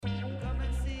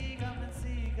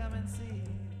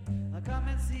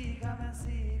see, come and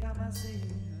see, come and see.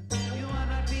 You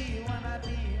wanna be, wanna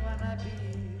be, wanna be.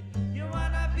 You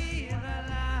wanna be in the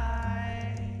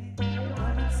light.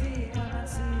 Come and see, come and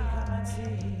see, come and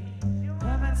see.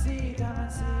 Come and see, come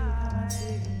and see, come and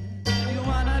see. You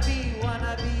wanna be,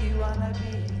 wanna be, wanna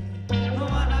be. You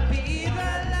wanna be the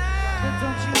light. But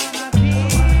don't you wanna be?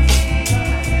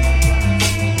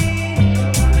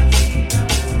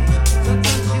 But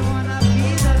don't you wanna be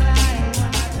the light?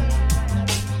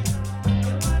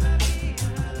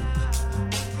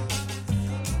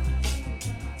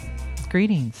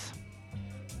 Greetings.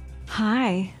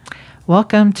 Hi.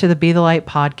 Welcome to the Be the Light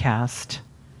podcast,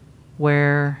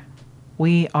 where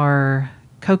we are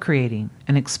co-creating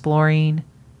and exploring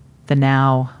the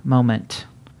now moment.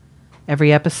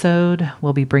 Every episode,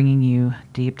 we'll be bringing you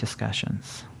deep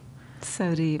discussions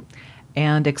So deep.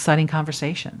 and exciting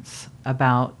conversations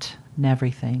about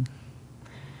everything.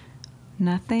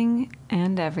 Nothing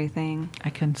and everything. I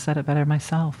couldn't said it better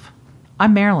myself.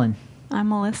 I'm Marilyn, I'm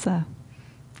Melissa.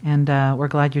 and we're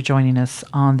glad you're joining us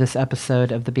on this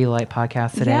episode of the Be the Light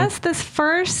podcast today. Yes, this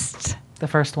first The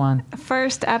first one.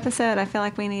 episode, I feel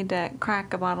like we need to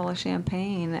crack a bottle of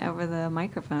champagne over the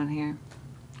microphone here.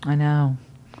 I know.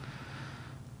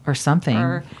 Or something.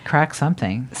 Or- Crack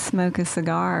something. Smoke a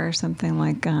cigar or something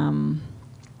like,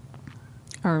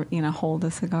 or, hold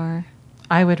a cigar.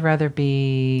 I would rather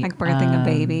be... Like birthing a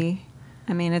baby.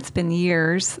 I mean, it's been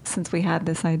years since we had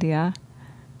this idea.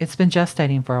 It's been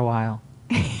gestating for a while.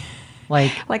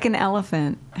 Like an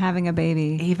elephant having a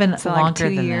baby. even So longer like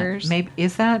 2 than years. that. Maybe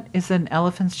is an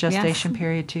elephant's gestation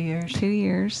period 2 years? 2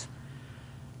 years.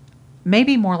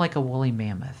 Maybe more like a woolly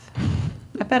mammoth.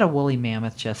 I bet a woolly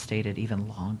mammoth gestated even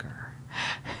longer.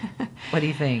 What do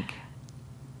you think?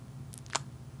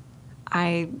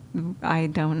 I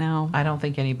don't know. I don't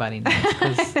think anybody knows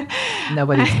because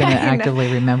nobody's going to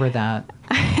actively remember that.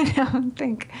 I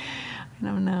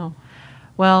don't know.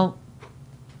 Well,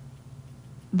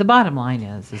 the bottom line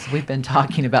is we've been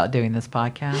talking about doing this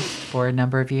podcast for a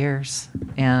number of years,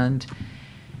 and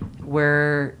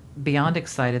we're beyond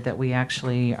excited that we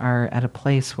actually are at a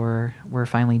place where we're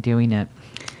finally doing it.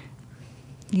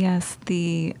 Yes,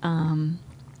 the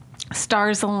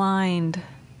stars aligned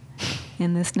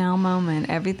in this now moment.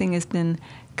 Everything has been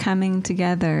coming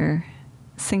together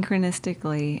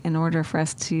synchronistically in order for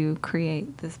us to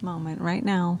create this moment right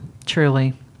now.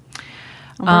 Truly.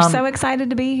 And we're so excited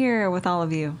to be here with all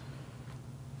of you.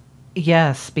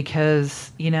 Yes,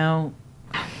 because,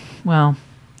 well,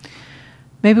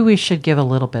 maybe we should give a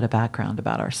little bit of background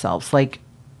about ourselves. Like,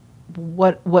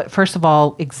 what first of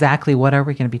all, exactly what are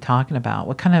we going to be talking about?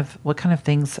 What kind of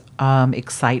things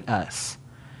excite us,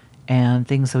 and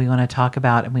things that we want to talk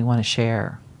about and we want to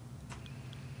share?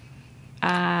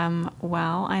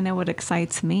 Well, I know what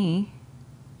excites me,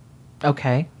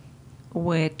 Okay.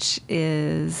 which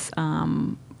is,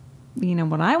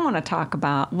 what I want to talk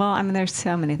about. Well, I mean, there's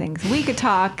so many things. We could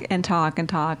talk and talk and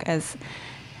talk, as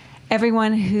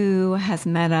everyone who has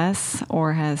met us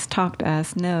or has talked to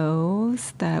us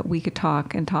knows that we could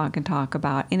talk and talk and talk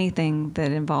about anything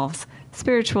that involves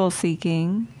spiritual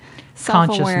seeking,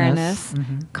 self-awareness,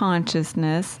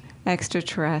 consciousness,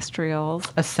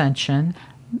 extraterrestrials, Ascension,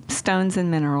 stones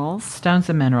and minerals.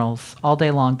 all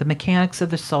day long, the mechanics of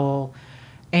the soul,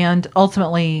 and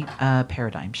ultimately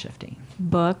paradigm shifting.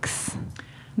 Books,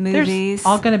 movies. There's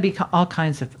all going to be all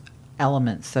kinds of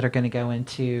elements that are going to go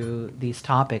into these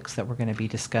topics that we're going to be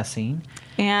discussing.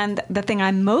 And the thing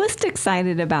I'm most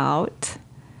excited about,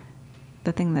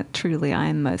 the thing that truly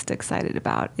I'm most excited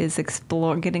about, is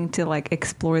getting to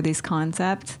explore these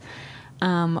concepts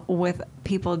with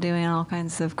people doing all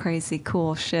kinds of crazy,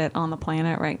 cool shit on the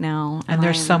planet right now. And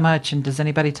there's so much. And does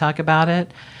anybody talk about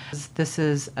it? This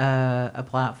is a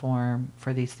platform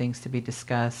for these things to be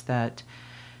discussed that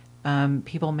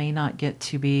people may not get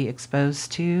to be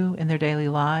exposed to in their daily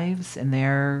lives, in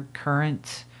their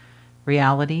current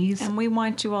realities. And we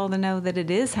want you all to know that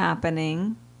it is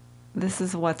happening. This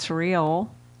is what's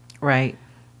real. Right.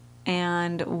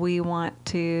 And we want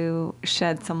to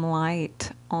shed some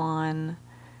light on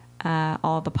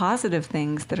all the positive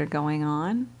things that are going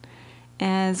on,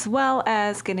 as well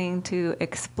as getting to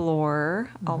explore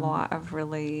a lot of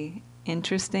really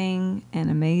interesting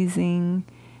and amazing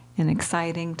and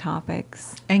exciting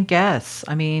topics. And guests.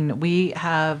 I mean, we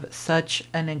have such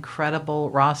an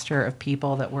incredible roster of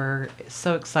people that we're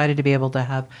so excited to be able to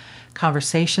have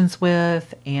conversations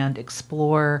with and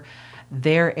explore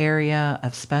their area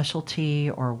of specialty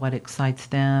or what excites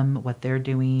them, what they're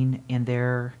doing in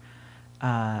their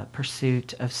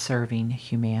pursuit of serving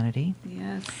humanity.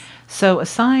 Yes. So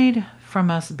aside from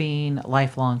us being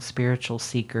lifelong spiritual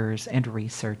seekers and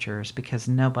researchers, because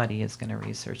nobody is going to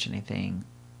research anything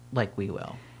like we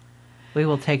will. We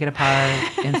will take it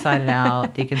apart, inside and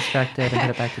out, deconstruct it, and put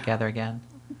it back together again.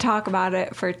 Talk about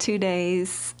it for 2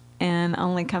 days and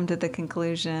only come to the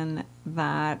conclusion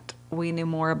that we knew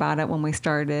more about it when we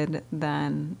started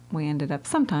than we ended up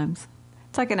sometimes.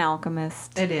 It's like an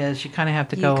alchemist. It is. You kind of have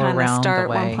to You go kind of around start the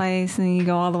way. one place and you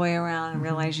go all the way around and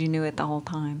realize you knew it the whole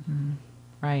time.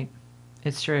 Right.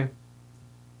 It's true.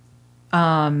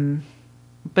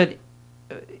 But,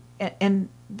 and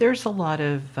there's a lot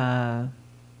of, I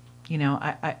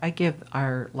give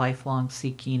our lifelong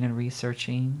seeking and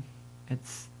researching,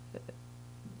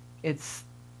 it's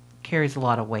carries a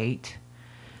lot of weight,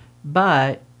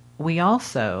 but we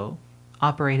also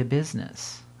operate a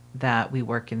business that we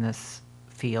work in this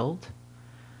field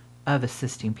of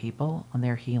assisting people on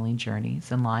their healing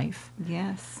journeys in life.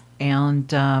 Yes. And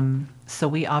so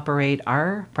we operate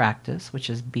our practice, which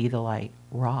is Be the Light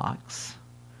Rocks.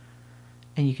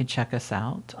 And you can check us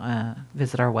out.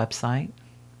 Visit our website,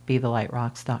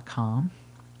 BeTheLightRocks.com.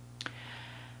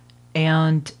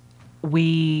 And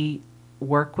we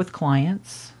work with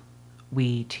clients.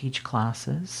 We teach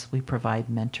classes. We provide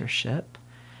mentorship.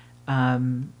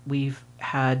 We've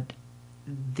had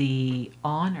the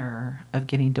honor of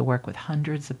getting to work with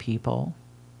hundreds of people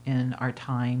in our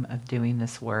time of doing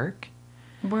this work.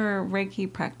 We're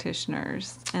Reiki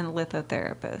practitioners and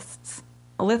lithotherapists.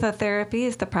 Lithotherapy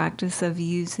is the practice of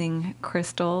using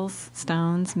crystals,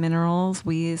 stones, minerals.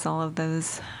 We use all of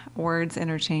those words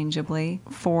interchangeably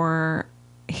for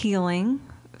healing,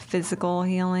 physical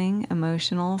healing,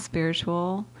 emotional,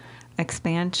 spiritual,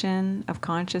 expansion of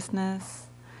consciousness,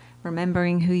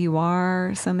 remembering who you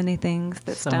are, so many things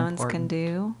that So stones important. can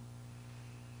do.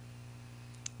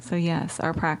 So yes,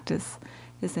 our practice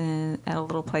is at a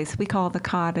little place we call the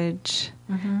cottage.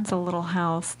 It's a little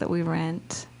house that we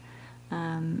rent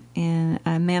in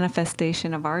a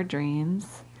manifestation of our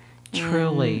dreams.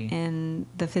 Truly. In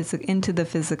the into the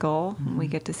physical. We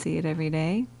get to see it every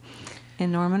day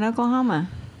in Norman, Oklahoma.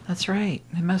 That's right.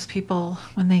 And most people,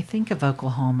 when they think of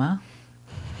Oklahoma,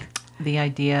 the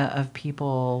idea of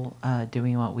people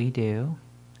doing what we do,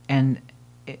 and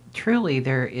truly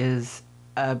there is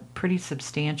a pretty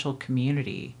substantial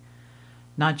community,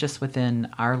 not just within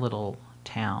our little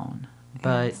town,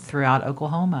 but Yes. throughout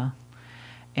Oklahoma.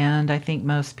 And I think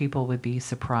most people would be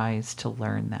surprised to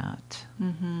learn that.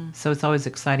 So it's always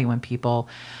exciting when people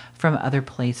from other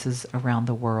places around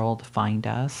the world find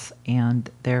us, and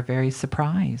they're very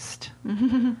surprised.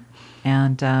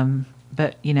 And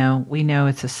but we know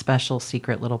it's a special,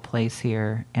 secret little place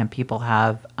here, and people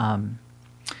have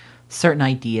certain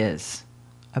ideas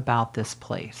about this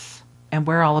place. And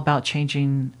we're all about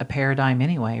changing a paradigm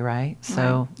anyway, right?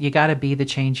 So you got to be the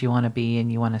change you want to be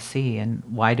and you want to see. And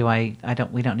why do we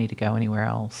don't need to go anywhere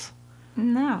else.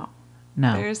 No.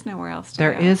 No. There is nowhere else to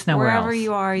There go. is nowhere Wherever else.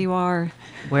 you are, you are.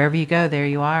 Wherever you go, there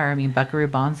you are. I mean, Buckaroo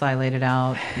Banzai laid it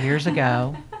out years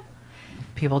ago.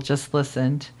 People just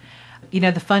listened.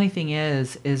 The funny thing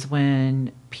is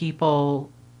when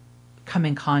people come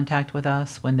in contact with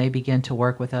us, when they begin to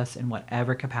work with us in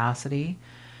whatever capacity,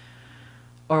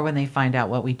 or when they find out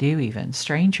what we do, even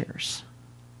strangers,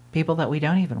 people that we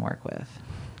don't even work with,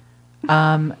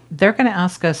 they're going to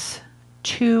ask us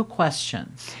 2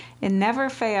 questions. It never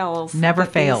fails. Never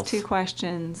that fails. These 2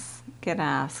 questions get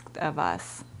asked of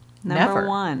us. Never. Number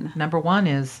 1. Number 1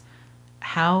 is,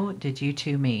 how did you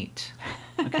 2 meet?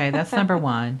 Okay, that's number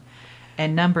 1.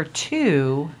 And number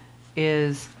 2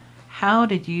 is, how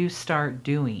did you start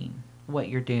doing what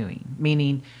you're doing?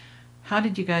 Meaning, how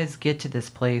did you guys get to this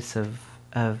place of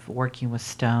working with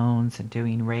stones and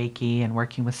doing Reiki and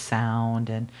working with sound?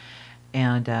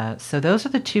 And so those are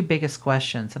the 2 biggest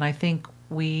questions. And I think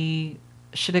we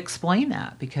should explain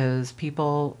that, because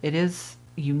it is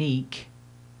unique,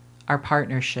 our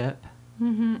partnership.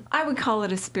 I would call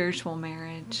it a spiritual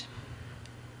marriage.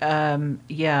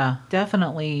 Yeah,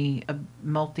 definitely a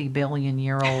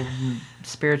multi-billion-year-old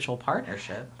spiritual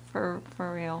partnership. For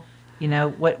real.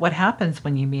 What happens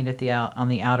when you meet on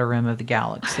the outer rim of the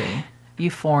galaxy? You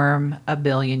form a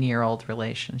billion-year-old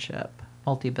relationship,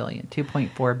 multi-billion,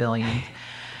 2.4 billion.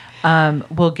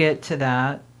 We'll get to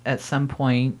that at some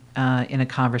point in a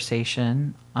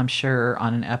conversation, I'm sure,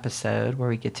 on an episode where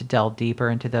we get to delve deeper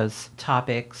into those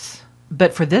topics.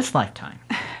 But for this lifetime,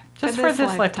 just for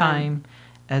this lifetime,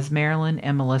 as Marilyn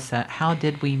and Melissa, how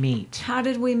did we meet? How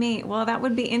did we meet? Well, that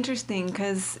would be interesting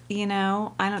because,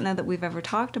 I don't know that we've ever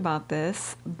talked about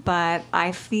this, but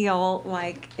I feel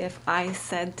like if I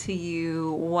said to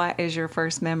you, what is your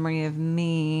first memory of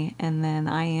me? And then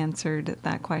I answered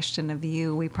that question of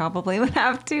you, we probably would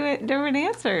have two different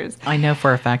answers. I know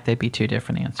for a fact they'd be two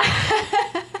different answers.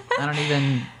 I don't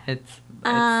even, it's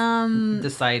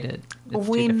decided. It's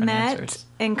we two different met answers.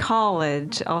 in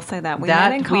college. I'll say that. We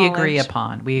met in That college. we agree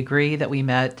upon. We agree that we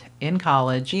met in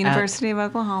college. University of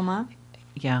Oklahoma.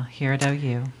 Here at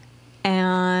OU.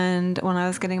 And when I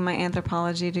was getting my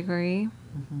anthropology degree.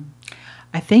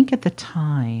 I think at the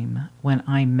time when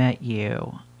I met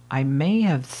you, I may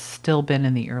have still been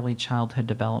in the early childhood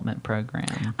development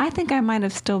program. I think I might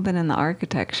have still been in the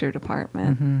architecture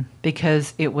department.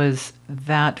 Because it was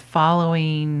that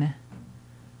following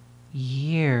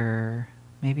year,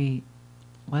 maybe,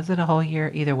 was it a whole year?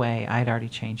 Either way, I'd already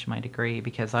changed my degree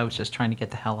because I was just trying to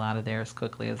get the hell out of there as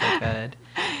quickly as I could.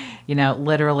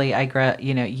 Literally,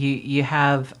 you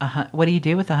have, what do you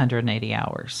do with 180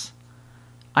 hours?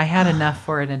 I had enough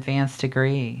for an advanced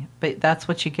degree, but that's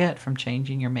what you get from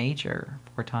changing your major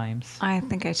 4 times. I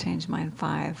think I changed mine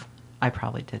 5. I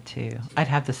probably did too. I'd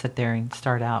have to sit there and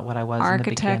start out what I was in the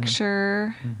beginning.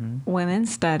 Architecture,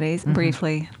 women's studies,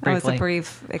 briefly. That was a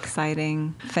brief,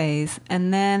 exciting phase.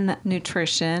 And then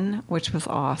nutrition, which was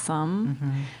awesome.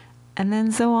 And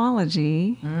then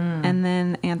zoology. And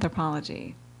then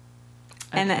anthropology.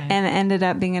 And ended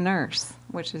up being a nurse,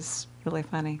 which is really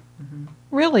funny.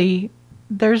 Really,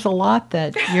 there's a lot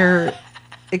that you're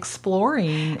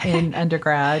exploring in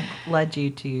undergrad led you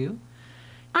to.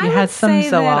 I had would some say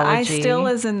zoology. that I still,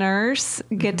 as a nurse,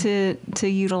 get to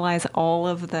utilize all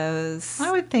of those I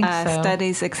would think so.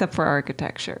 studies except for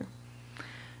architecture.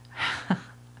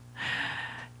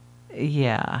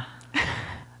 Yeah.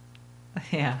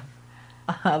 Yeah.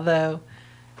 Although,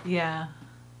 yeah.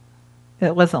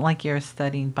 It wasn't like you were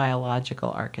studying biological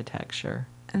architecture.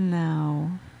 No.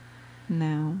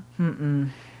 Yeah.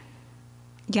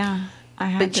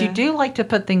 But you do like to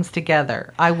put things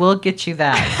together. I will get you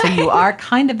that. So you are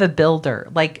kind of a builder.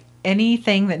 Like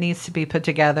anything that needs to be put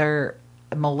together,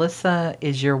 Melissa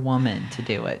is your woman to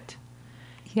do it.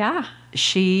 Yeah.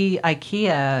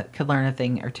 IKEA could learn a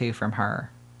thing or two from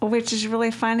her. Which is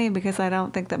really funny because I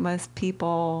don't think that most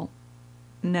people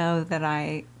know that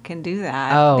I can do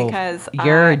that. Oh, because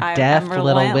you're a I'm deft little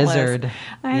relentless. wizard.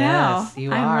 I know. Yes,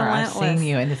 you I'm are. relentless. I've seen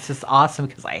you, and it's just awesome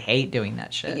because I hate doing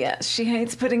that shit. Yes, she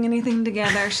hates putting anything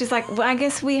together. She's like, well, I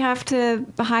guess we have to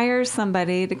hire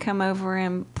somebody to come over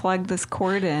and plug this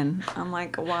cord in. I'm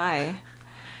like, why?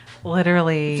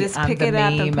 Literally, Just I'm pick the it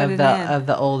up and meme put of it the in. of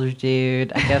the older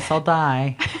dude. I guess I'll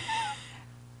die.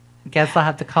 Guess I'll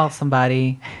have to call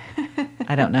somebody.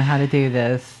 I don't know how to do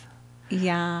this.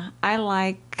 Yeah, I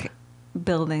like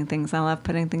building things. I love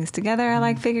putting things together. I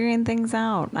like figuring things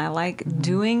out. I like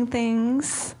doing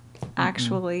things,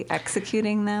 actually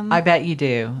executing them. I bet you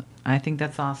do. I think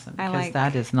that's awesome I because like-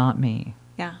 that is not me.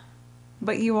 Yeah.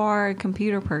 But you are a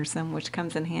computer person, which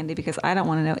comes in handy because I don't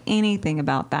want to know anything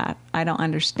about that. I don't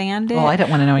understand it. Well, I don't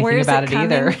want to know anything Where's about it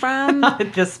coming either. From?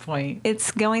 At this point.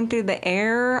 It's going through the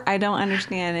air. I don't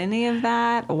understand any of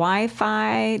that.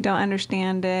 Wi-Fi, don't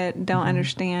understand it. Don't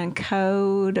understand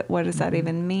code. What does that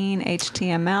even mean?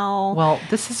 HTML. Well,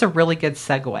 this is a really good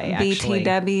segue, actually.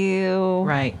 BTW.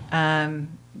 Right.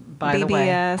 By the way,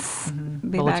 BBS.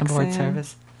 Be Bulletin back Board soon.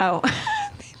 Service. Oh.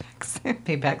 Be back soon.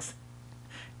 Payback's.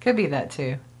 Could be that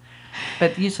too.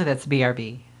 But usually that's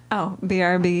BRB. Oh,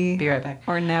 BRB. Be right back.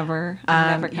 Or never.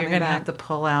 I'm never You're coming going to back. have to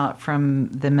pull out from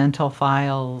the mental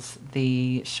files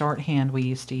the shorthand we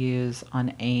used to use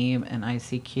on AIM and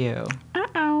ICQ.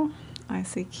 Uh-oh.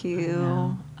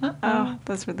 ICQ. Oh,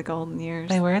 those were the golden years.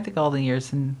 They were at the golden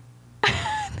years, and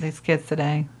these kids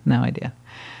today, no idea.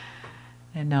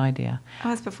 I had no idea. That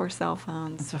was before cell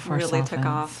phones It's before really cell took phones.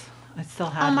 off. I still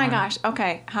have Oh my one. gosh.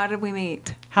 Okay. How did we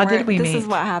meet? How did we This meet? is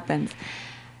what happens.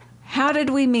 How did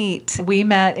we meet? We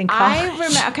met in college. I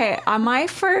remember. Okay. My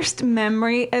first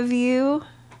memory of you,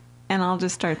 and I'll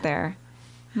just start there.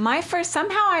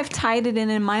 Somehow I've tied it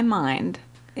in my mind.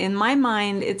 In my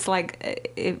mind, it's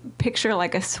like, picture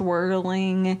like a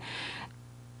swirling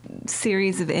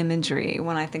series of imagery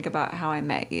when I think about how I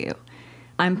met you.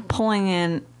 I'm pulling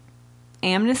in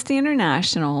Amnesty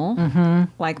International,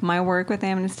 like my work with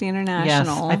Amnesty Yes,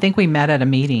 International. I think we met at a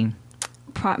meeting.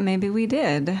 Maybe we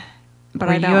did, but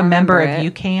Were I don't you a member remember of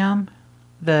it. UCAM,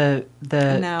 the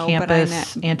No, but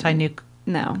campus anti-nuke?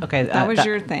 No. Okay, that was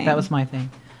your thing. That was my thing.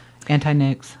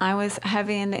 Anti-Nix. I was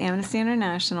heavy into Amnesty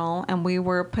International, and we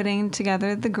were putting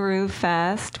together the Groove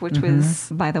Fest, which was,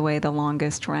 by the way, the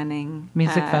longest running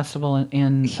Music festival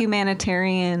in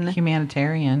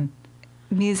humanitarian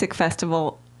music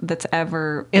festival that's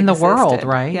ever in the existed. world,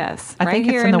 right? Yes, I right think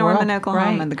here it's in the Norman, world,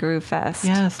 Oklahoma, right. the Groove Fest.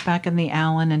 Yes, back in the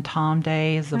Alan and Tom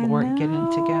days of work getting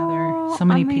together. know. So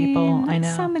many I people. mean, I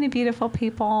know. So many beautiful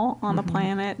people on the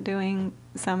planet doing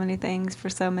so many things for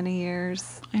so many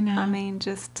years. I know. I mean,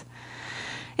 just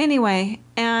anyway.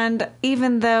 And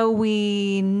even though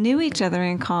we knew each other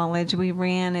in college, we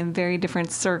ran in very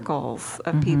different circles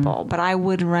of people. But I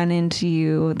would run into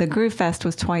you. The Groove Fest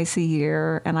was twice a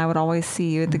year, and I would always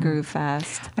see you at the Groove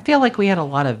Fest. I feel like we had a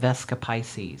lot of Vesca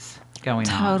Pisces going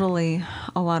on. Totally,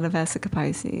 a lot of Vesica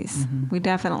Pisces. We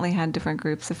definitely had different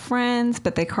groups of friends,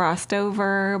 but they crossed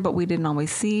over, but we didn't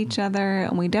always see each other,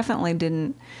 and we definitely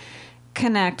didn't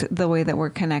connect the way that we're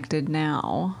connected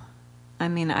now. I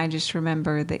mean, I just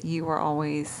remember that you were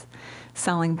always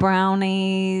selling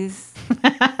brownies.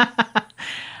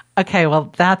 Okay,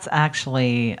 well, that's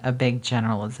actually a big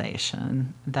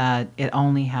generalization that it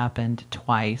only happened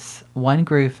twice. One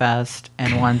Groove Fest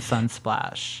and one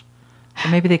Sunsplash. Or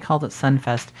maybe they called it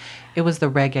Sunfest. It was the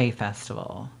reggae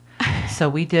festival. So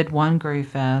we did one Groove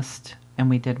Fest and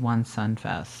we did one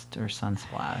Sunfest or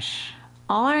Sunsplash.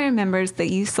 All I remember is that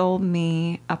you sold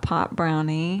me a pot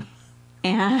brownie,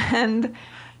 and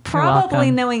probably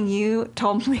welcome. knowing you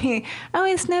told me, oh,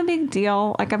 it's no big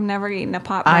deal. Like, I've never eaten a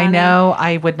pot brownie. I know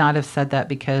I would not have said that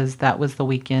because that was the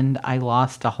weekend I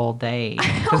lost a whole day.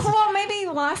 Well, maybe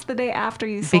you lost the day after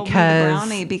you sold me the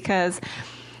brownie because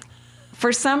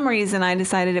for some reason I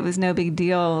decided it was no big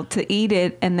deal to eat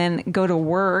it and then go to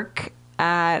work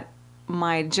at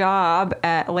my job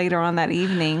at later on that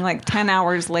evening, like 10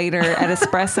 hours later at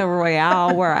Espresso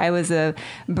Royale, where I was a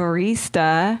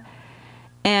barista,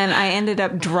 and I ended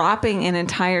up dropping an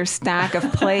entire stack of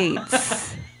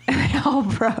plates and they all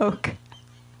broke.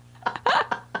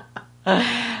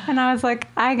 And I was like,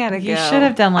 I gotta go. You should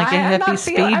have done like a I'm hippie not I'm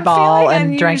speedball feeling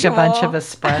and drank a bunch of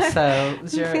unusual. espresso. I'm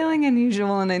feeling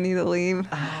unusual and I need to leave.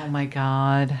 Oh my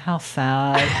God, how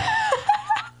sad.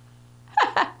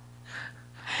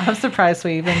 I'm surprised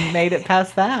we even made it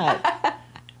past that.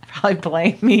 Probably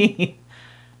blame me.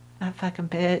 That fucking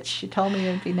bitch. She told me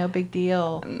it'd be no big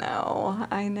deal. No,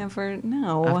 I never.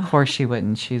 No, Of course she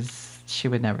wouldn't. She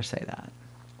would never say that.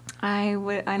 I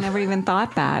never even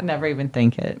thought that. Never even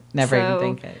think it. Never even So,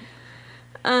 think it.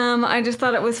 I just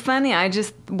thought it was funny.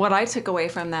 What I took away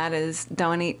from that is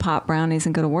don't eat pot brownies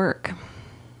and go to work.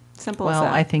 Simple as Well,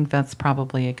 that. I think that's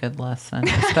probably a good lesson,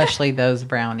 especially those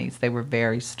brownies. They were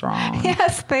very strong.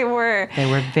 Yes, they were. They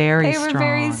were very They strong. were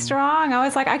very strong. I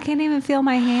was like, I can't even feel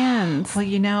my hands. Well,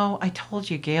 you know, I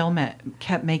told you Gail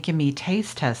kept making me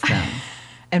taste test them.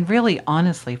 And really,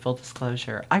 honestly, full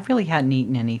disclosure, I really hadn't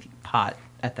eaten any pot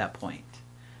at that point.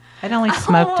 I'd only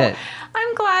smoked Oh, it.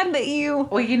 I'm glad that you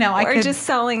Well, you know, I were could just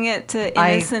selling it to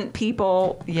innocent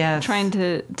people Yes. trying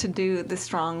to do the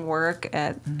strong work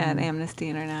at Amnesty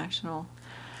International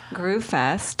Groove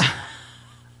Fest.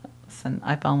 listen,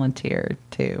 I volunteered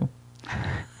too.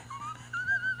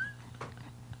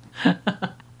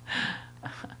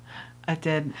 I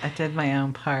did my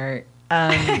own part.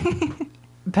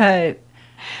 But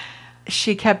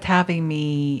she kept having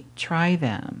me try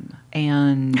them.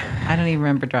 And I don't even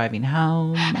remember driving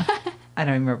home. I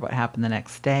don't remember what happened the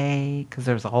next day because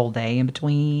there was a whole day in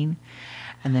between.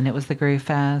 And then it was the Groove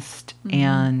Fest.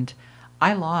 And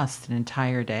I lost an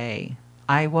entire day.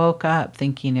 I woke up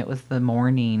thinking it was the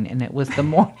morning, and it was the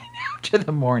morning after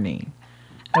the morning.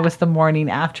 It was the morning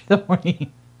after the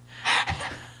morning.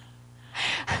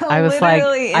 I was like,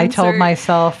 Literally I told insert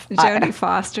myself, Jodie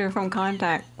Foster from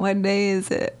Contact. What day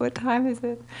is it? What time is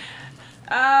it?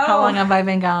 Oh, how long have I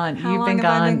been gone? How You've long been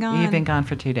have I gone. been You've been gone? gone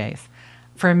for 2 days.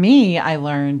 For me, I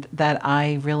learned that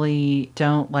I really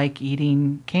don't like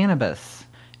eating cannabis,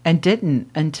 and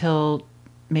didn't until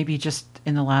maybe just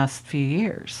in the last few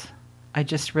years. I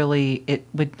just really, it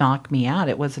would knock me out.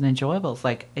 It wasn't enjoyable.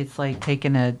 It's like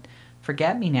taking a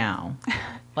forget me now.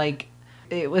 Like,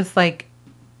 it was like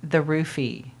the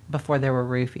roofie before there were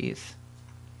roofies.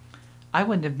 I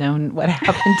wouldn't have known what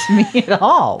happened to me at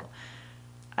all.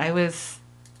 I was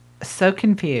so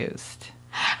confused.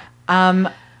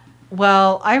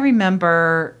 Well, I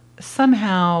remember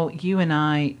somehow you and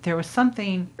I, there was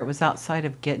something, it was outside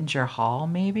of Gettinger Hall,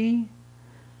 maybe.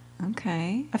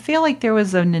 Okay. I feel like there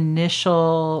was an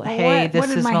initial, hey, what this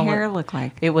did is my when hair look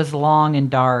like? It was long and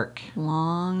dark.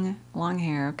 Long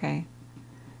hair. Okay.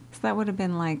 So that would have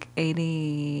been like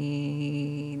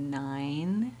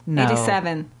 89? No.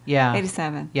 87. Yeah.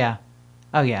 87. Yeah.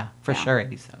 Oh yeah, for Yeah. sure,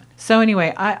 87. So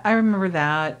anyway, I remember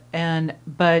that,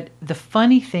 but the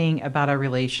funny thing about our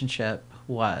relationship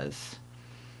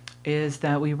is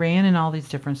that we ran in all these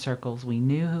different circles. We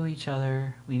knew who each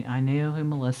other. I knew who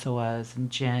Melissa was and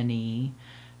Jenny,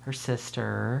 her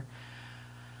sister.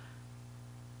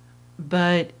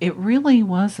 But it really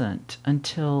wasn't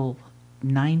until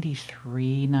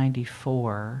 93,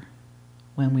 94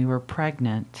 when we were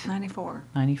pregnant. 94.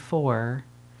 94.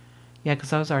 Yeah,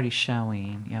 because I was already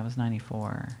showing. Yeah, it was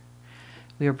 94.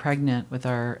 We were pregnant with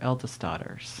our eldest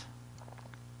daughters.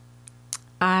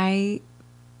 I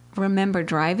remember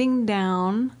driving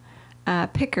down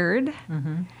Pickard,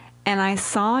 and I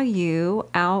saw you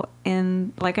out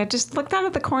in, like, I just looked out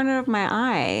of the corner of my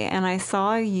eye, and I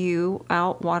saw you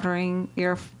out watering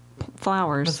your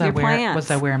flowers, your plants.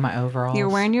 Was I wearing my overalls? You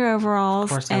were wearing your overalls. Of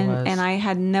course I and, was. And I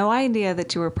had no idea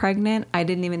that you were pregnant. I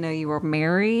didn't even know you were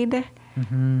married.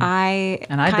 I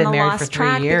And I'd kind been of married for lost 3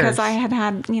 track years. because I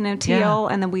had Teal, Yeah.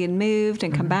 and then we had moved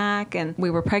and come back, and we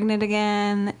were pregnant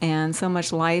again, and so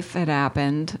much life had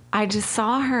happened. I just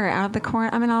saw her out of the corner.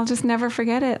 I mean, I'll just never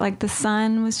forget it. Like, the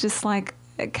sun was just like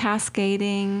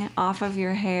cascading off of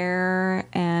your hair,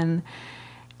 and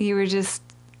you were just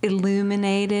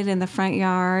illuminated in the front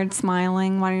yard,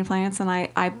 smiling, watering plants, and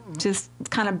I just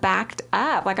kind of backed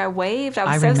up. Like, I waved. I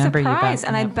was I so remember you surprised,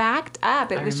 and I backing up. backed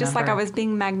up. It I was just like I remember. was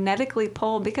being magnetically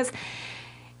pulled because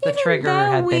The even trigger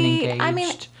though had been we- engaged. I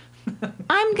mean,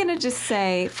 I'm going to just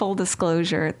say, full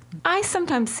disclosure, I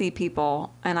sometimes see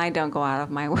people, and I don't go out of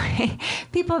my way,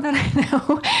 people that I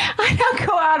know, I don't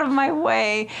go out of my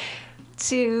way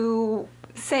to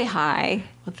say hi.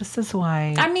 well, this is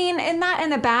why. I mean, and not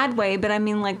in a bad way, but I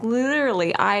mean, like,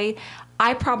 literally, I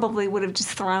probably would have just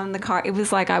thrown the car. It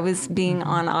was like I was being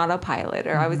on autopilot,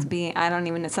 or I was being, I don't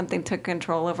even know, something took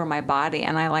control over my body,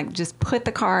 and I, like, just put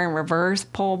the car in reverse,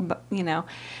 pulled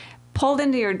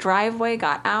into your driveway,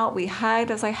 got out, we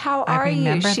hugged. I was like, how I are you?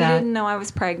 remember She that. didn't know I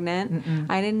was pregnant.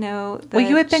 I didn't know that well,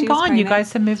 you had been she was gone. You pregnant.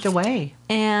 guys had moved away.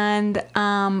 And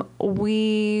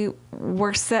we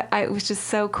were it was just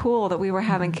so cool that we were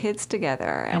having kids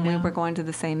together, and we know. were going to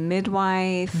the same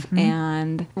midwife,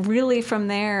 and really from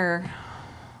there,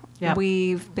 Yep.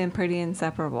 we've been pretty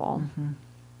inseparable.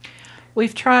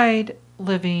 We've tried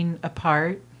living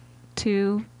apart.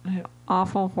 2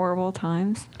 awful, horrible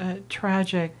times.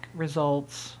 Tragic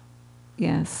results.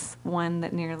 Yes, one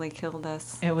that nearly killed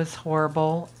us. It was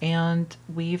horrible. And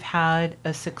we've had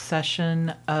a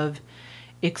succession of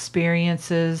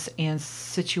experiences and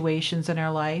situations in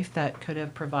our life that could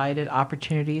have provided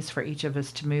opportunities for each of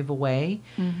us to move away.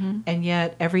 And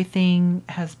yet everything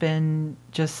has been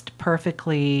just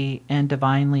perfectly and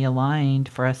divinely aligned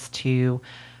for us to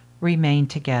remain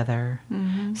together.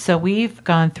 So we've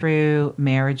gone through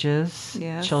marriages,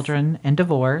 Yes. children, and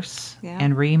divorce, Yeah.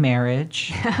 and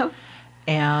remarriage,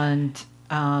 and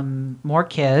more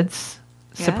kids,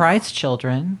 Yes. surprise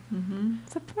children,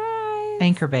 Surprise!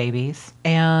 anchor babies,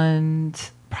 and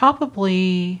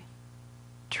probably,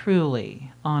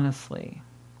 truly, honestly,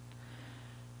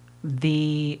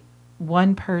 the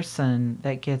one person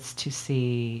that gets to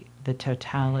see the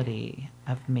totality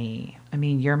of me. I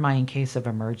mean, you're my in case of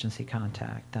emergency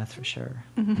contact, that's for sure.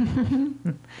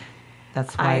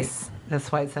 That's why Ice.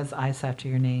 that's why it says ice after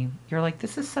your name. You're like,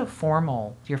 this is so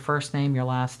formal. Your first name, your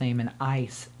last name, and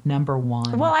ice, number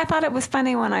one. Well, I thought it was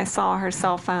funny when I saw her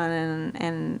cell phone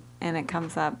and it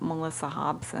comes up Melissa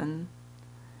Hobson.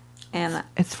 And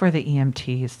It's for the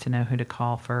EMTs to know who to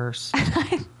call first.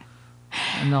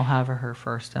 And they'll have her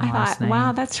first and I last thought, name.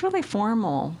 wow, that's really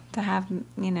formal to have,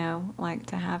 like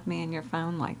to have me in your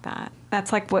phone like that.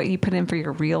 That's like what you put in for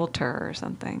your realtor or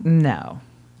something. No.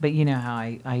 But you know how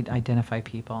I identify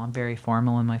people. I'm very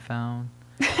formal in my phone.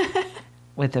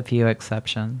 With a few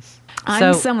exceptions.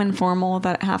 I'm so informal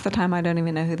that half the time I don't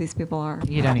even know who these people are.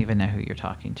 You don't even know who you're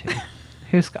talking to.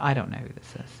 I don't know who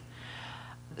this is.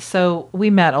 So we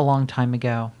met a long time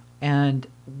ago, and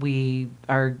we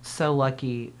are so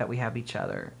lucky that we have each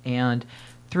other. And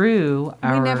through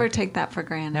our... We never take that for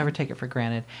granted. Never take it for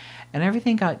granted. And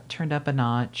everything got turned up a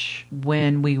notch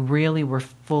when we really were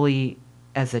fully,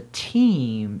 as a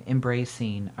team,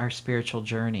 embracing our spiritual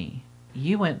journey.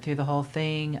 You went through the whole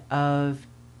thing of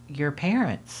your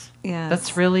parents. Yes.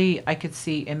 That's really, I could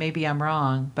see, and maybe I'm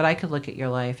wrong, but I could look at your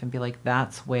life and be like,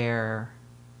 that's where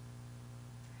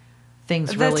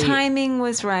things The really... timing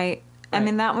was right. I Right.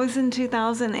 mean, that was in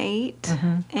 2008.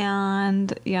 Mm-hmm.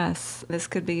 And yes, this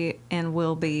could be and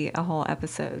will be a whole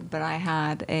episode. But I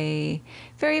had a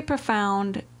very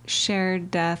profound shared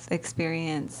death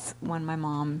experience when my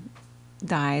mom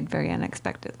died very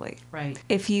unexpectedly. Right.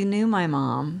 If you knew my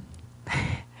mom,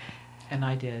 And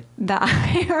I did. The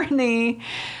irony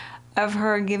of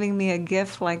her giving me a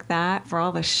gift like that for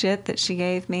all the shit that she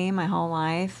gave me my whole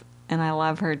life, and I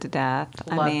love her to death.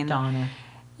 Love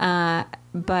Donna.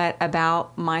 But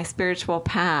about my spiritual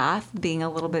path being a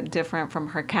little bit different from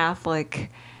her Catholic.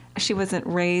 She wasn't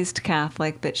raised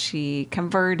Catholic, but she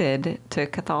converted to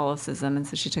Catholicism, and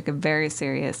so she took it very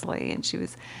seriously, and she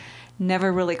was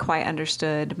never really quite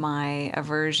understood my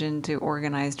aversion to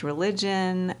organized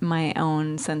religion, my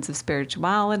own sense of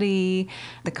spirituality,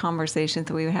 the conversations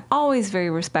that we would have, always very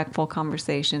respectful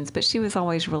conversations, but she was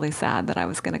always really sad that I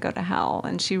was going to go to hell,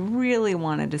 and she really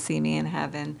wanted to see me in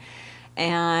heaven.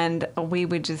 And we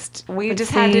just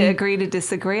had to agree to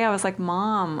disagree. I was like,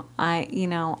 Mom, it's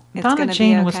Donna going to be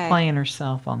Jean okay. was playing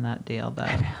herself on that deal, though,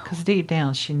 because deep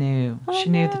down she knew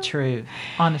the truth.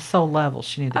 On a soul level,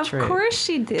 she knew the truth. Of course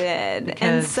she did. Because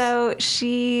and so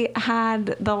she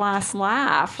had the last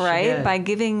laugh, right? By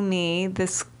giving me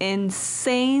this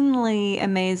insanely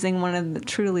amazing, one of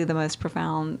truly the most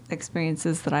profound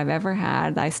experiences that I've ever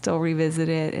had. I still revisit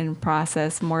it and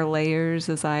process more layers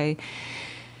as I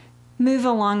move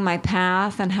along my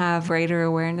path and have greater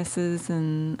awarenesses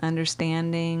and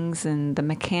understandings and the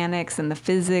mechanics and the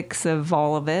physics of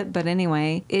all of it. But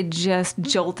anyway, it just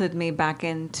jolted me back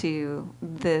into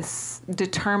this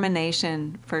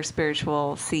determination for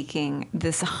spiritual seeking,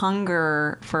 this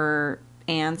hunger for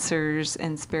answers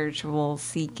and spiritual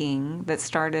seeking that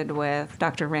started with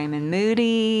Dr. Raymond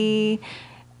Moody.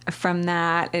 From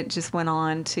that, it just went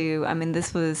on to,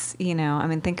 this was,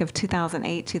 think of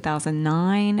 2008,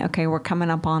 2009. Okay, we're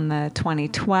coming up on the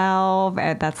 2012.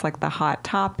 That's like the hot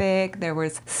topic. There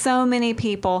was so many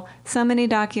people, so many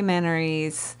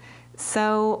documentaries,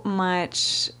 so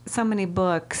many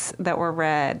books that were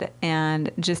read,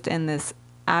 and just in this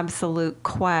absolute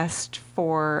quest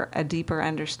for a deeper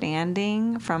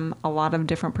understanding from a lot of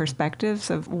different perspectives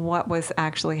of what was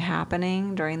actually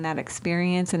happening during that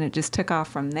experience. And it just took off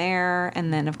from there.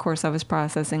 And then, of course, I was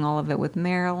processing all of it with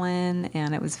Marilyn,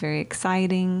 and it was very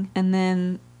exciting. And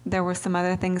then there were some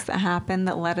other things that happened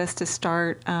that led us to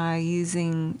start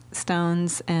using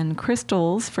stones and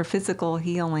crystals for physical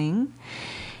healing.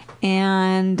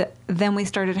 And then we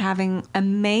started having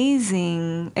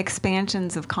amazing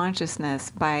expansions of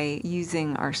consciousness by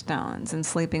using our stones and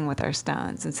sleeping with our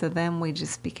stones. And so then we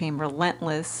just became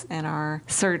relentless in our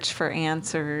search for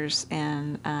answers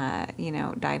and,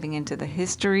 diving into the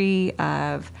history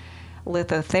of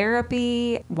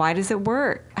lithotherapy. Why does it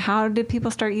work? How did people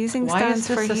start using stones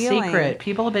for healing? Why is this a secret?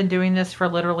 People have been doing this for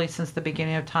literally since the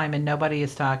beginning of time, and nobody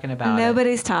is talking about it.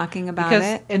 Nobody's talking about it.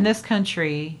 Because in this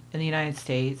country, in the United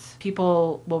States,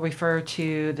 people will refer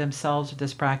to themselves with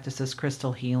this practice as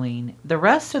crystal healing. The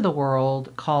rest of the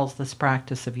world calls this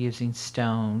practice of using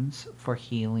stones for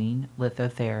healing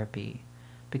lithotherapy,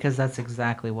 because that's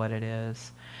exactly what it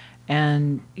is.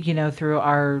 And, through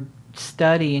our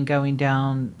study and going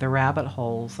down the rabbit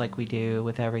holes like we do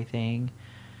with everything,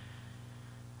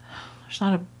 there's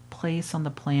not a place on the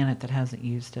planet that hasn't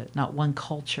used it. Not one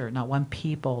culture, not one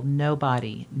people,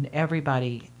 nobody.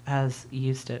 Everybody has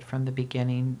used it from the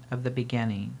beginning of the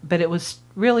beginning. But it was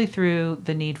really through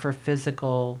the need for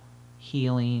physical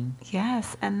healing.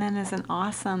 Yes, and then as an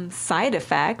awesome side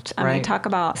effect, Right. Talk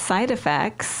about side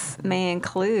effects may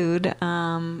include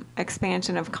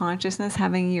expansion of consciousness,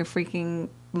 having your freaking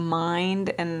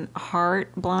mind and heart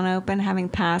blown open, having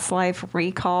past life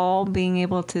recall, being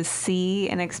able to see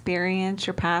and experience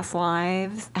your past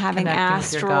lives, having Connecting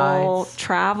with your astral guides.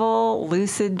 travel,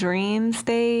 lucid dream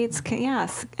states,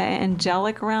 yes,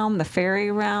 angelic realm, the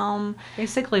fairy realm.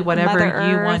 Basically, whatever Mother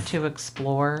you Earth. want to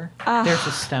explore, there's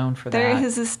a stone for that. There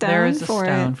is a stone There is a for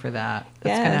stone it. for that.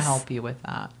 That's going to Yes. help you with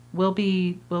that. We'll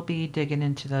be digging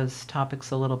into those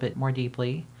topics a little bit more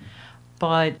deeply.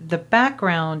 But the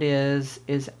background is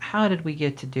how did we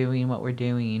get to doing what we're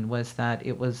doing? Was that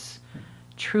it was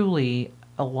truly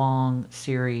a long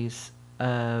series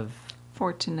of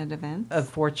Fortunate events.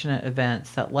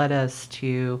 that led us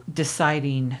to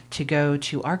deciding to go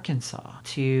to Arkansas,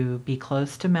 to be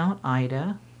close to Mount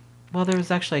Ida. Well, there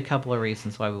was actually a couple of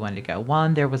reasons why we wanted to go.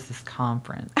 One, there was this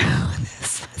conference,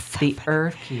 the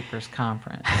Earth Keepers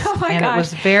Conference. Oh my and gosh. it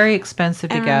was very expensive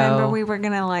to And go. remember, we were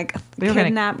going to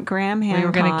kidnap Graham Hancock. We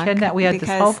were going to kidnap. We had this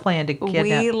because whole plan to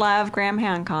kidnap. We love Graham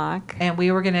Hancock. And we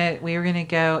were gonna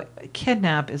go.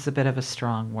 Kidnap is a bit of a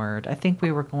strong word. I think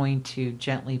we were going to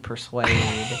gently persuade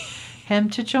him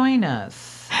to join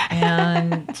us.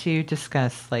 and to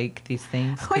discuss like these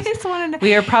things. We just wanted to.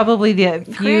 We are probably the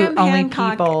few Graham only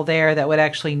Hancock- people there that would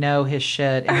actually know his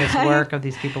shit and his work of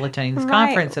these people attending this Right.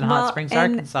 conference in Well, Hot Springs, and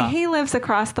Arkansas. He lives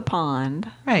across the pond.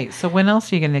 Right. So when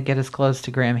else are you going to get as close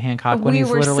to Graham Hancock when We he's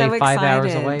were literally so 5 hours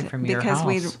excited away from your because house?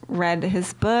 we'd read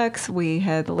his books. We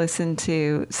had listened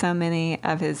to so many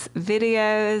of his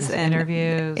videos His and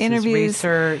interviews, his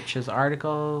research, his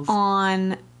articles.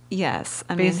 on. Yes,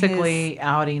 I mean, Basically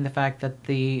outing the fact that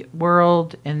the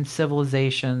world and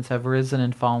civilizations have risen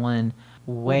and fallen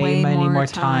way many more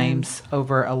times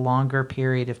over a longer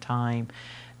period of time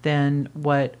than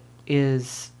what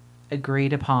is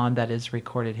agreed upon that is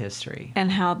recorded history.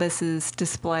 and how this is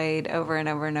displayed over and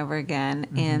over and over again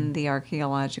in the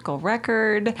archaeological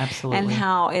record. Absolutely. And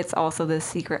how it's also this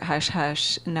secret hush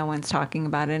hush. No one's talking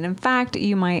about it. In fact,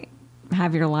 you might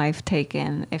have your life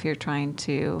taken if you're trying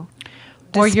to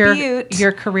Or dispute.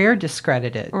 your career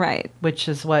discredited. Right. Which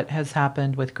is what has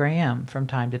happened with Graham from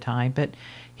time to time. But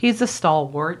he's a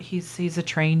stalwart. He's a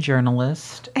trained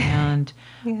journalist. And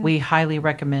we highly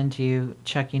recommend you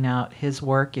checking out his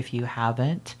work if you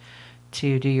haven't,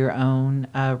 to do your own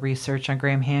research on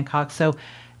Graham Hancock. So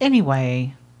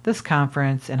anyway, this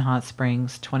conference in Hot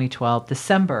Springs 2012,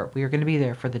 December, we are going to be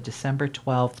there for the December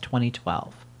 12th,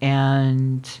 2012.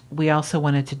 And we also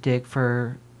wanted to get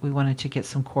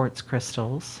some quartz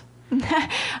crystals.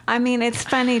 I mean, it's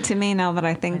funny to me now that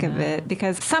I think of it,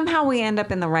 because somehow we end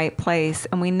up in the right place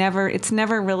and it's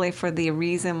never really for the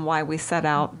reason why we set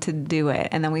out to do it.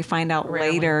 And then we find out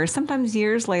later, sometimes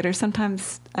years later,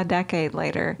 sometimes a decade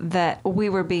later, that we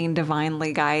were being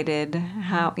divinely guided,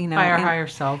 By our higher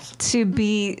selves. to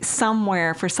be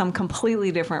somewhere for some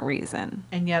completely different reason.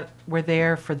 And yet we're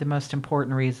there for the most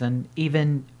important reason,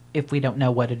 even if we don't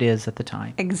know what it is at the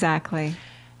time. Exactly.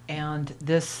 And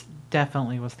this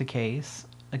definitely was the case,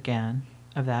 again,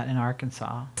 of that in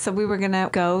Arkansas. So we were going to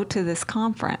go to this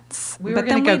conference. We were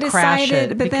going to go crash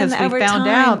it because we found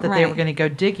out that they were right. going to go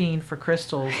digging for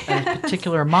crystals at a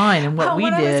particular mine. And what we I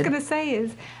was did... going to say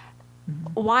is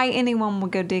why anyone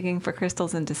would go digging for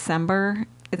crystals in December,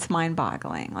 it's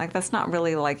mind-boggling. Like, that's not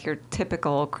really like your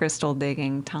typical crystal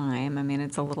digging time. I mean,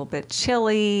 it's a little bit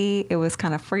chilly. It was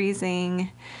kind of freezing.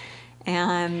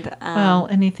 And well,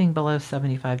 anything below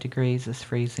 75 degrees is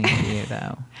freezing to you,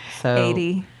 though. So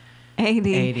 80,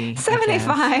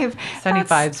 75.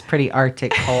 75 is pretty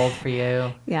Arctic cold for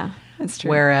you. Yeah, that's true.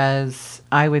 Whereas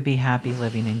I would be happy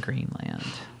living in Greenland.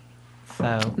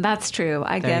 So that's true.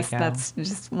 I There you guess go. that's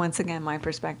just, once again, my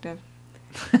perspective.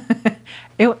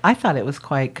 I thought it was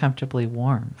quite comfortably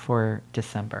warm for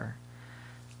December.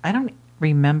 I don't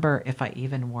remember if I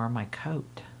even wore my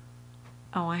coat.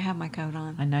 Oh, I have my coat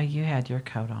on. I know you had your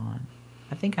coat on.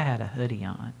 I think I had a hoodie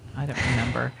on. I don't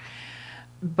remember.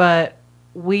 But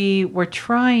we were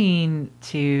trying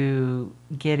to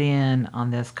get in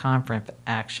on this conference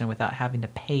action without having to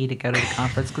pay to go to the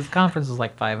conference, because the conference was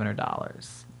like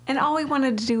 $500. And all we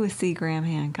wanted to do was see Graham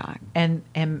Hancock. And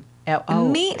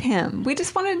Meet him. We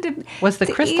just wanted to. was the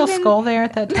to Crystal even- Skull there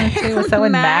at that time too? Was that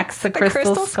when Max the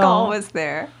Crystal Skull was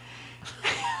there?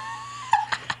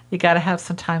 You got to have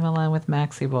some time alone with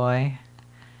Maxie Boy,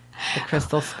 the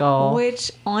Crystal Skull. Which,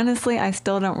 honestly, I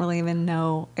still don't really even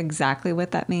know exactly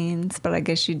what that means. But I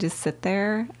guess you just sit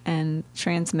there and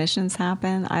transmissions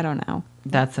happen. I don't know.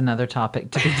 That's another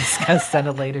topic to be discussed at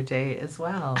a later date as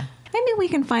well. Maybe we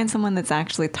can find someone that's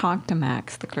actually talked to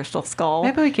Max, the Crystal Skull.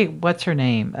 Maybe we could. What's her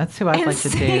name? That's who I'd And like to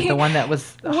see, do. The one that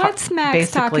was what's Max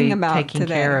basically talking about taking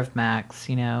today? care of Max.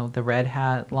 You know, the red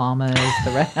hat llamas,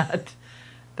 the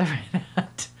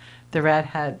red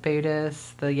hat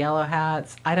Buddhists, the yellow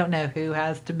hats. I don't know who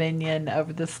has dominion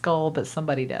over the skull, but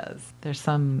somebody does. There's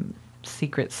some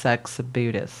secret sects of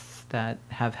Buddhists that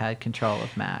have had control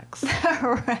of Max.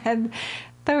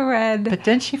 The red. But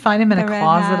didn't she find him in a the red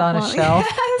closet hat. on a Well, shelf?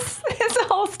 Yes, it's a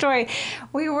whole story.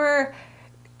 We were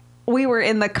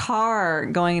in the car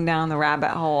going down the rabbit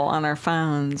hole on our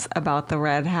phones about the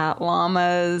red hat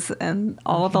llamas and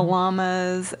all the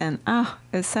llamas, and it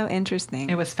was so interesting.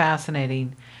 It was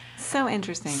fascinating. So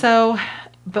interesting. So,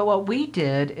 but what we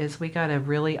did is we got a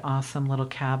really awesome little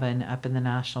cabin up in the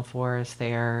National Forest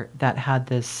there that had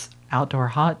this outdoor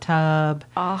hot tub.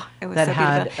 It was that so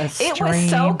had beautiful. a It was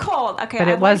so stream. cold. Okay, But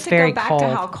I'd it was like to very go back cold. to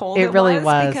how cold It it really was.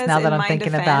 was. Because Now that in I'm my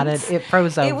thinking about it, defense, it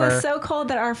froze It was over. so cold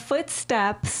that our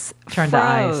footsteps Turned to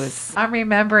froze. ice. I'm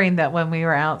remembering that when we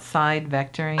were outside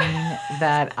vectoring,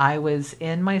 that I was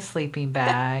in my sleeping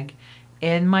bag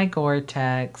in my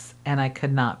Gore-Tex, and I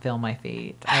could not feel my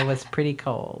feet. I was pretty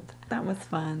cold. That was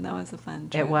fun. That was a fun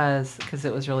trip. It was, because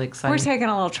it was really exciting. We're taking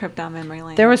a little trip down memory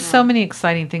lane. There were right so now. many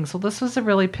exciting things. Well, this was a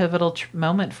really pivotal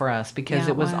moment for us, because Yeah,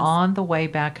 it was it was. on the way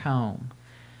back home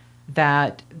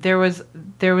that there was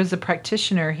a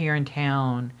practitioner here in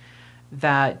town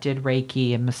that did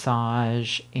Reiki and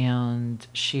massage, and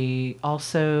she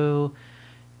also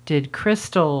did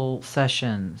crystal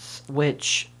sessions,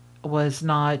 which was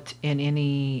not in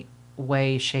any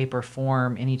way, shape, or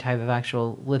form any type of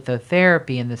actual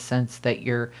lithotherapy in the sense that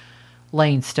you're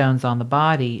laying stones on the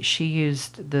body. She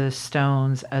used the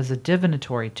stones as a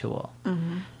divinatory tool.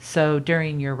 Mm-hmm. So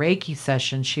during your Reiki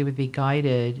session, she would be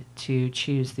guided to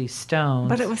choose these stones.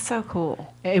 But it was so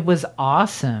cool. It was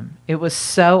awesome. It was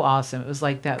so awesome. It was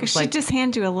like that. It Because was she like, just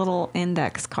hands you a little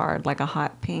index card, like a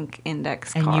hot pink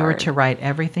index and card. you were to write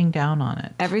everything down on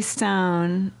it. Every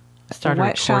stone, Started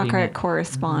what recording chakra it. it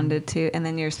corresponded to, and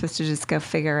then you're supposed to just go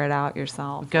figure it out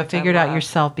yourself. Go which I figure it out love.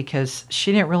 yourself, because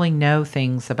she didn't really know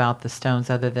things about the stones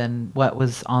other than what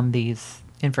was on these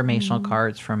informational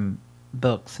cards from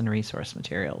books and resource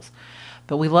materials.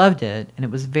 But we loved it, and it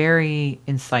was very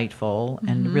insightful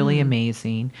and really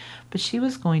amazing. But she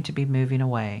was going to be moving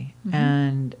away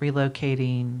and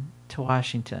relocating to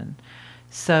Washington.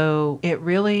 So it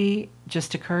really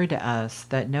just occurred to us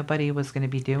that nobody was going to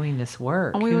be doing this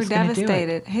work. And we were Who's gonna do it?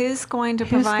 devastated. Who's going to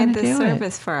Who's provide gonna this do it?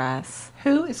 service for us?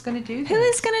 Who is going to do this? Who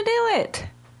is going to do it?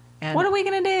 And What are we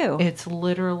going to do? It's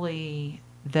literally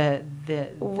the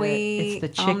it's the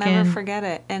chicken. I'll never forget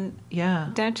it. And Yeah,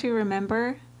 don't you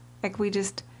remember? Like we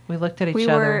looked at each we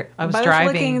other. were I was both driving.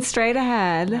 looking straight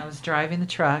ahead, I was driving the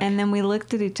truck. and then we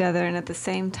looked at each other, and at the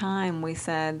same time we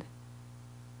said,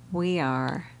 "We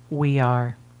are.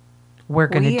 We're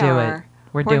going to We do are. it.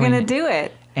 We're We're doing going to it. do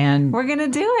it. And We're going to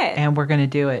do it." and we're going to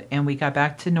do it. And we got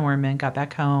back to Norman, got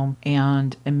back home,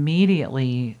 and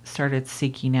immediately started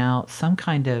seeking out some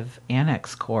kind of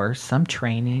annex course, some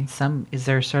training, is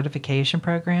there a certification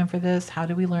program for this? How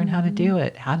do we learn how to do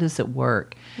it? How does it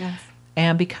work? Yes.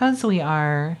 And because we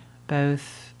are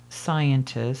both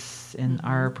scientists in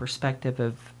our perspective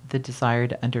of the desire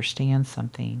to understand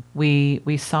something,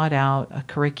 we sought out a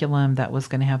curriculum that was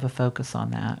going to have a focus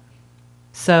on that.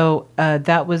 So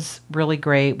that was really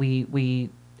great. We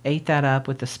ate that up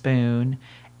with a spoon,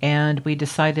 and we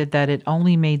decided that it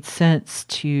only made sense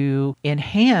to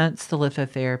enhance the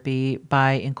lithotherapy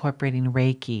by incorporating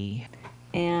Reiki.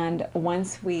 And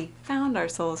once we found our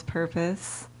soul's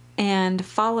purpose and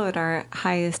followed our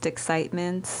highest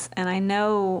excitements, and I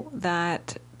know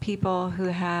that people who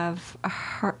have,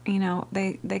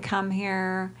 they come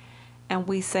here and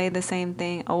we say the same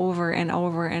thing over and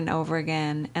over and over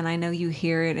again. And I know you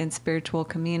hear it in spiritual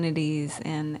communities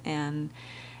and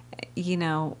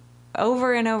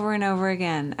over and over and over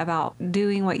again about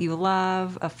doing what you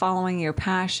love, of following your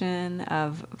passion,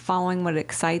 of following what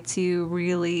excites you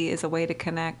really is a way to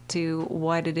connect to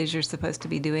what it is you're supposed to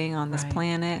be doing on this Right.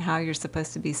 planet, how you're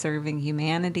supposed to be serving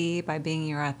humanity by being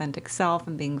your authentic self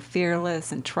and being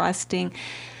fearless and trusting.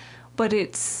 But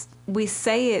we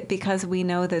say it because we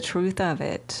know the truth of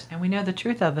it. And we know the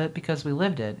truth of it because we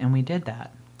lived it, and we did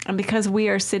that. And because we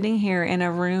are sitting here in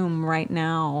a room right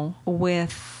now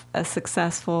with a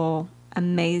successful,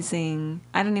 amazing,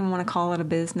 I don't even want to call it a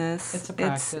business. It's a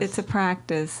practice. It's a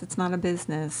practice. It's not a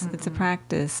business. It's a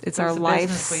practice. It's If it our was a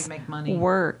life's business, we'd make money.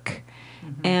 work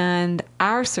and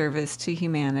our service to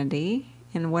humanity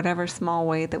in whatever small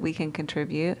way that we can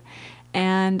contribute.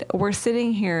 And we're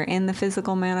sitting here in the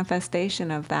physical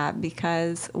manifestation of that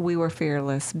because we were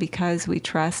fearless, because we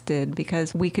trusted,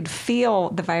 because we could feel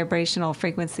the vibrational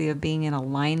frequency of being in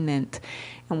alignment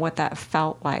and what that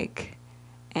felt like.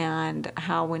 And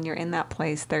how when you're in that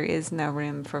place, there is no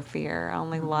room for fear,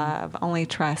 only love, only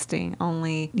trusting,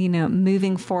 only,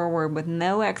 moving forward with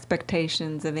no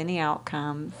expectations of any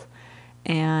outcomes.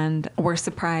 And we're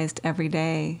surprised every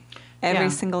day. Every Yeah.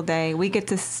 single day, we get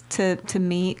to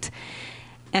meet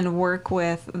and work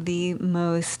with the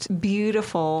most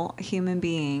beautiful human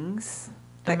beings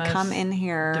The that come most in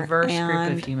here. Diverse group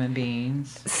and of human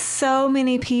beings so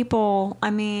many people. I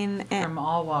mean, from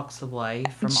all walks of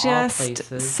life, from all just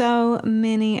places. so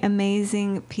many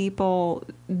amazing people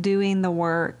doing the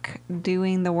work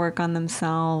on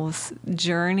themselves,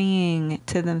 journeying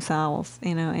to themselves,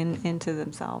 into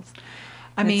themselves.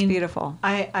 I And mean, it's beautiful.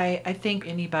 I think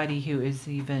anybody who is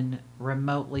even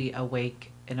remotely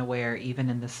awake and aware, even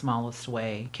in the smallest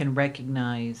way, can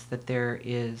recognize that there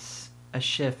is a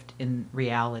shift in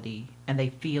reality, and they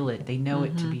feel it. They know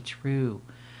it to be true.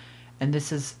 And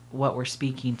this is what we're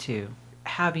speaking to.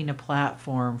 Having a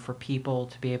platform for people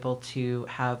to be able to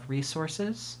have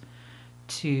resources,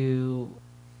 to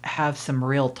have some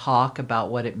real talk about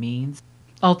what it means.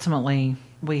 Ultimately,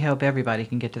 we hope everybody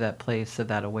can get to that place of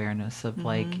that awareness of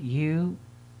like, you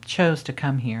chose to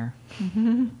come here.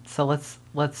 So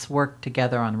let's work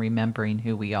together on remembering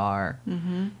who we are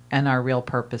and our real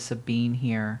purpose of being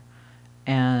here,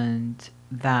 and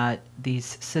that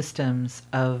these systems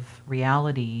of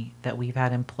reality that we've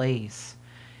had in place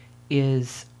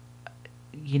is,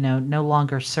 no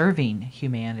longer serving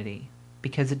humanity,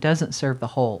 because it doesn't serve the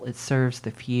whole, it serves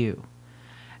the few.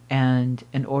 And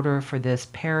in order for this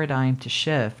paradigm to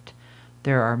shift,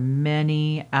 there are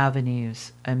many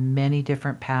avenues and many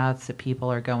different paths that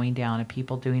people are going down, and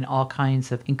people doing all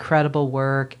kinds of incredible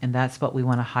work. And that's what we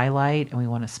want to highlight and we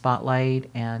want to spotlight.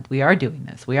 And we are doing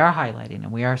this. We are highlighting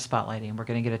and we are spotlighting. We're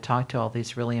going to get to talk to all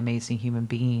these really amazing human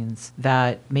beings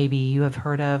that maybe you have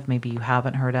heard of, maybe you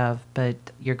haven't heard of, but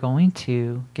you're going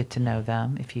to get to know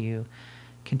them if you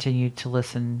continue to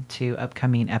listen to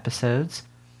upcoming episodes.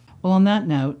 Well, on that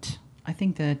note, I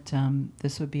think that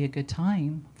this would be a good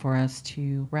time for us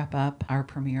to wrap up our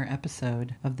premiere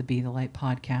episode of the Be the Light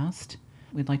podcast.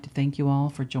 We'd like to thank you all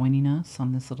for joining us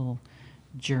on this little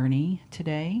journey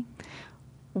today.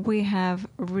 We have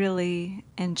really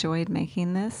enjoyed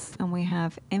making this, and we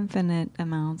have infinite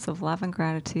amounts of love and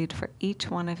gratitude for each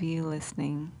one of you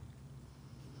listening.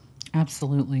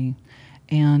 Absolutely.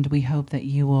 And we hope that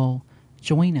you will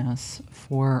join us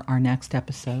for our next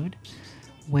episode,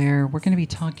 where we're going to be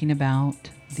talking about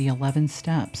the 11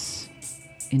 steps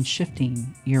in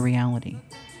shifting your reality.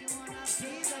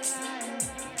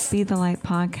 Be the Light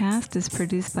podcast is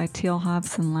produced by Teal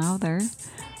Hobson Lowther.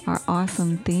 Our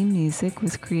awesome theme music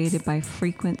was created by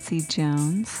Frequency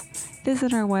Jones.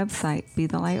 Visit our website,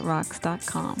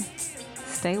 BeTheLightRocks.com.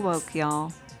 Stay woke,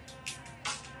 y'all.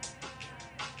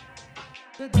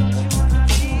 But don't you